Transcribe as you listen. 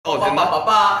됐나?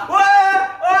 빠빠.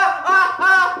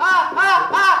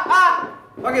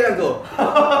 화개장도.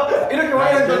 이렇게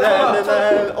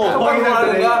화개장도.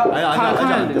 화개장도인가? 아니 아직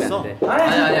안 됐어.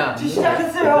 아니야.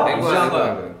 시작했어요. 된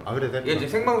거야. 아 그래 돼. 이게 지금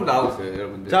생방송 나오고 있어요,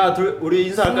 여러분들. 자, 우리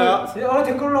인사할까요?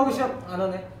 댓글로 하고 시작 안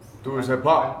하네. 둘, 셋,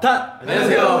 파.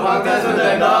 안녕하세요,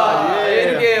 방탄소년단입니다. 예.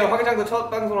 이렇게 화개장도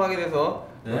첫 방송을 하게 돼서.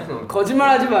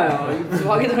 거짓말하지 마요.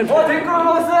 화개장. 댓글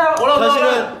올라왔어요.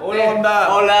 사실은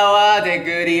올라온다. 올라와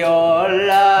댓글이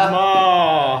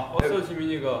올라. 어서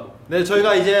지민이가. 네,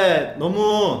 저희가 이제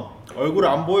너무 얼굴을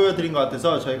안 보여드린 것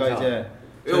같아서 저희가 이제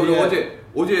우리 어제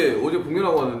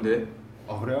공연하고 왔는데.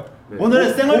 아 그래요? 네.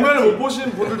 오늘은 생얼 공연을 특집. 못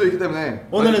보신 분들도 있기 때문에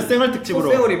오늘은 생얼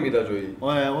특집으로. 생얼입니다 저희.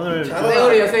 네, 오늘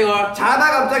생얼이에요 생얼.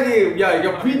 자다 갑자기 야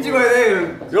이거 V 찍어야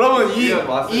돼. 여러분 이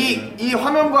이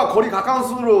화면과 거리 가까운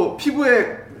순으로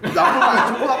피부에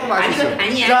나쁜 좋고 나쁜 말이 있어요.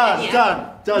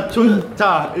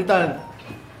 자, 일단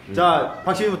자,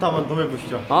 박시민부터 한번 도움해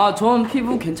보시죠. 전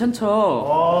피부 괜찮죠.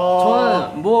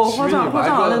 저는 뭐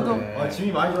화장 안 해도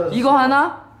짐이 많이 좋아졌어. 이거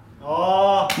하나?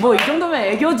 뭐 이 정도면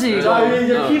애교지. 자, 여기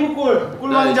이제 피부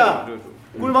꿀망자.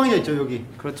 꿀망자 있죠, 여기.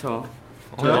 그렇죠.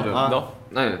 저요? 너?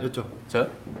 네. 였죠. 저요?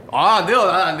 아, 네요.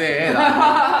 난 안 돼.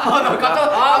 나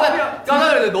깜짝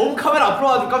놀랐네. 너무 카메라 앞으로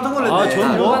와가지고 깜짝 놀랐네.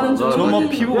 전뭐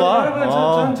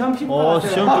피부가. 전 피부가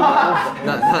시험 좀.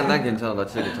 난 괜찮아. 나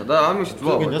진짜 괜찮아. 나 한 명씩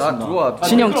들어와. 나 들어와.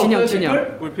 진영.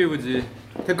 꿀피부지.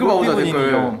 댓글 봐보자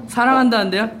댓글.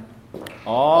 사랑한다는데요?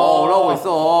 올라오고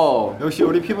있어. 역시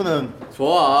우리 피부는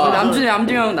좋아. 남준이 형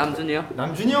남준이요?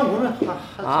 남준이 형 보면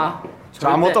저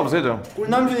아무것도 없어요 저.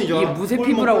 꿀남준이죠. 이게 무쇠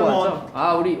피부라고 하죠.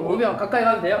 우리 오비 형 가까이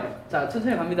가면 돼요? 자,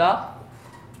 천천히 갑니다.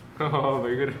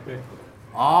 왜 그래?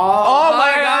 오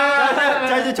마이 갓.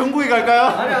 자, 이제 정국이 갈까요?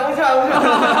 아니야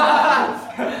오자.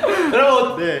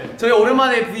 여러분, 네. 저희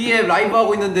오랜만에 V앱 라이브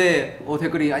하고 있는데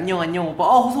댓글이 안녕 오빠.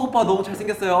 호석 오빠 너무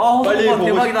잘생겼어요. 호석 빨리 오빠 보고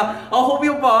대박이다. 호비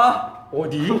오빠.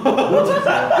 어디?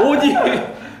 어디?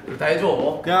 다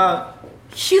해줘. 그냥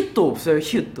히읗도 없어요.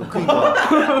 히읗도.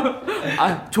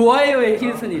 좋아요의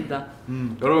히읗은 있다.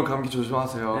 여러분 감기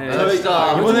조심하세요. 네. 저희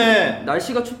진짜 이번에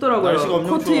날씨가 춥더라고요. 날씨가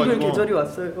엄청 코트 입을 추워가지고. 계절이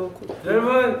왔어요.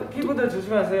 여러분 피부들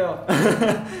조심하세요.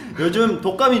 요즘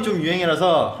독감이 좀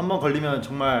유행이라서 한 번 걸리면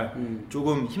정말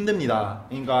조금 힘듭니다.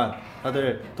 그러니까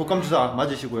다들 독감 주사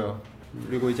맞으시고요.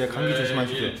 그리고 이제 감기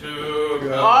조심하십시오.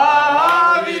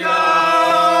 아미다.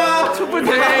 촛불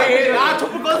대박.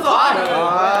 촛불 껐어.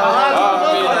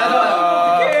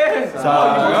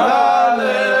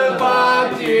 사랑하는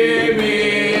박지민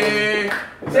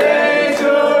생일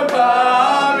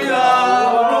축하합니다.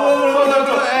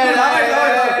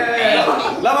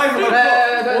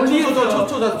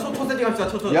 초 세팅합시다.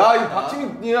 초. 야 이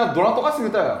박지민이랑 너랑 똑같이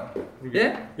생겼다 야.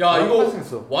 예? 야 이거 똑같이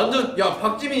생겼어. 완전 야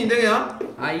박지민인데 그냥.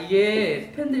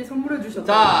 이게 팬들이 선물해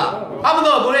주셨다. 자, 한 번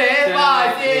더 노래 5, 6,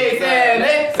 7,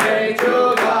 8 생일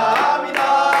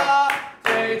축하합니다.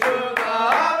 생일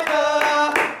축하합니다.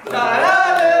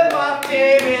 사랑하는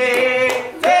박지민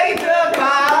생일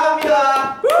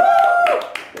축하합니다.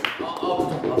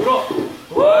 울어.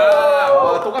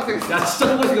 와 똑같이 생겼어. 야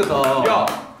진짜 보고 생겼다.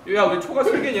 야 우리 초가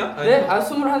 3개냐? 네?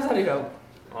 21살이라고.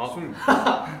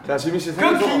 자 지민 씨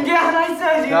생일 그 긴 소감. 게 하나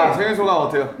있어야지. 야 생일 소감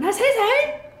어때요? 나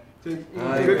 3살?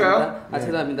 그럴까요?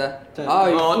 죄송합니다.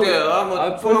 어때요?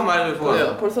 한번 소감 말해줘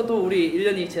소감. 벌써 또 우리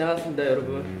 1년이 지나갔습니다,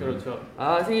 여러분. 그렇죠.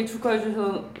 생일 축하해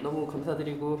주셔서 너무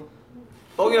감사드리고.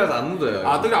 떡이라서 안 묻어요.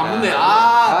 떡이 안 묻네.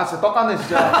 아 진짜 떡같네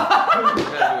진짜.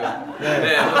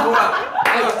 네. 소감.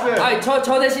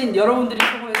 저 대신 여러분들이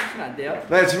소감해 주시면 안 돼요?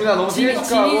 네 지민아 너무 생일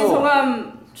지민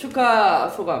축하하고.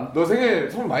 소감. 너 생일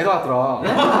선물 많이 받았더라.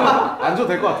 안 줘도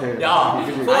될 것 같아. 야,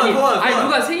 그치? 소원.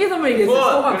 누가 생일 선물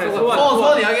얘기했어?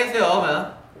 소원 이야기했어요.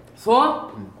 그러면. 소원?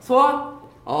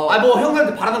 뭐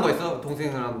형들한테 바라는 거 있어?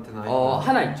 동생들한테나.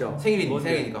 하나 있죠.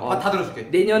 생일이니까. 다 들어줄게.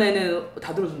 내년에는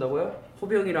다 들어준다고요?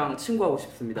 호비 형이랑 친구하고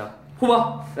싶습니다.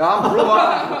 호바. 야 한번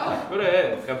불러봐.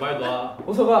 그래. 야 말 놔.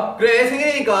 호석아. 그래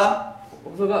생일이니까.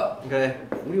 호석아. 그래.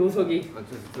 우리 호석이.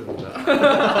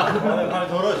 발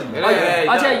더러지네. 그래.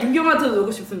 제가 윤경한테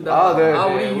넣고 싶습니다. 아, 네.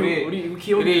 우리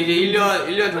귀여운. 우리 이제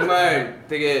 1년 정말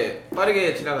되게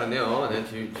빠르게 지나갔네요. 네,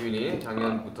 지민이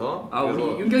작년부터. 우리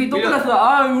윤경이 또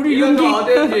끝났어. 우리 1년 윤기. 동안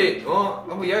어땠지?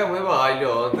 한번 이야기 한번 해봐.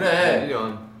 1년. 그래.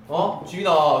 1년.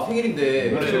 지민아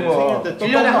생일인데. 그래, 친구야. 생일 때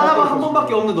 1년에 한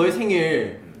번밖에 없는 너의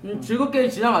생일. 즐겁게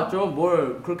지나갔죠.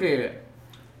 뭘 그렇게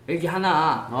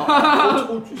얘기하나.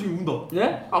 지금 운다.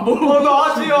 네? 나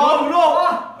지금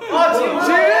울어.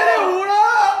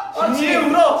 지금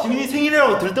울어. 지민이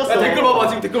생일이라고 들떴어. 댓글 봐봐.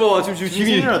 지금 댓글 봐봐. 지금 지민이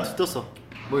생일이라고 들떴어.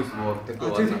 뭐 있어? 뭐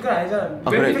댓글 제 댓글 아니잖아.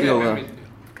 그래 이거.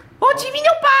 지민이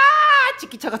오빠!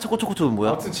 치키차가 초코초코초는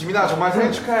뭐야? 아무튼 지민아 정말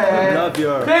생일 축하해. Love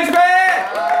your. 생일 축하해.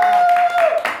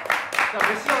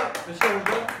 몇 시간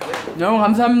오죠? 여러분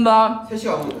감사합니다.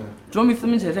 3시간 오죠. 좀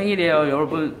있으면 제 생일이에요.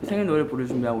 여러분 생일 노래 부를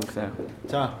준비하고 있어요.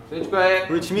 자, 생일 축하해.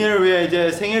 우리 지민이를 위해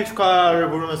이제 생일 축하를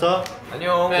부르면서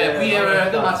안녕. 네,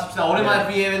 VM을 끝 마칩시다. 오랜만에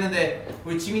VM 했는데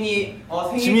우리 지민이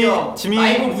생일이요. 라이브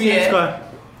생일 VM. 축하.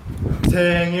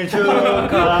 생일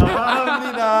축하합니다.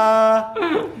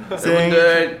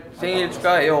 여러분들 생일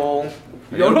축하해요.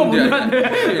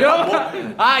 여러분들한테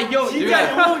여러분 아이형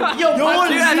진짜 영혼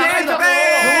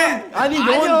아니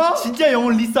영혼 진짜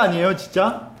영혼 리스 아니에요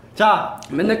진짜? 자,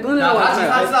 맨날 끊으라고 같이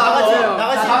하잖아요.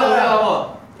 합시다.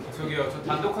 저기요 저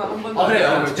단독 한 번도 아 그래요.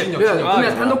 안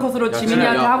그러면 단독 컷으로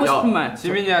지민이한테 하고 싶은 말.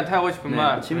 지민이한테 하고 싶은 네,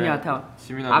 말. 지민이한테 하고.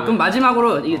 지민아. 아 그럼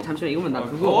마지막으로 이게 잠시만 이거만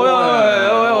놔두고.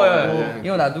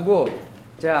 이거 놔두고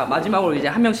자 마지막으로 이제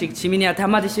한 명씩 지민이한테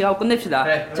한 마디씩 하고 끝냅시다.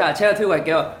 그래. 자 제가 들고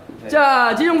갈게요.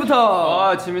 자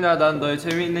지정부터. 지민아 난 너의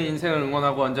재미있는 인생을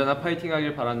응원하고 언제나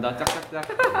파이팅하길 바란다. 짝짝짝.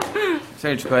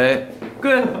 생일 축하해. 끝.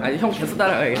 아니 형 계속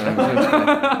따라가야겠다.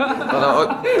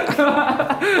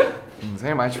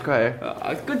 생일 많이 축하해.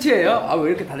 아 끝이에요? 아 왜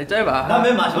이렇게 다들 짧아?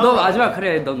 나맨 마지막. 너 마지막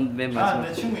그래. 넌 맨 아, 마지막.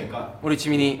 내 친구니까. 우리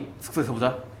지민이 숙소에서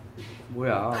보자.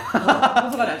 뭐야?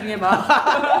 호수가 나중에 봐.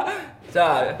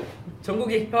 자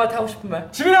정국이 형한테 하고 싶은 말.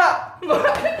 지민아.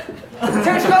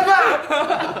 생일 축하한다.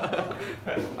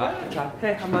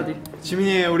 자해 한마디.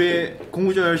 지민이 우리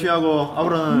공부 좀 열심히 하고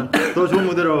앞으로는 더 좋은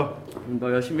무대로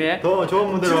너 열심히 해. 더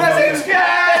좋은 무대로. 지민아 생일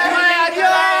축하해. 안녕.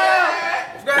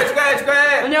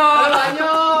 축하해. 안녕.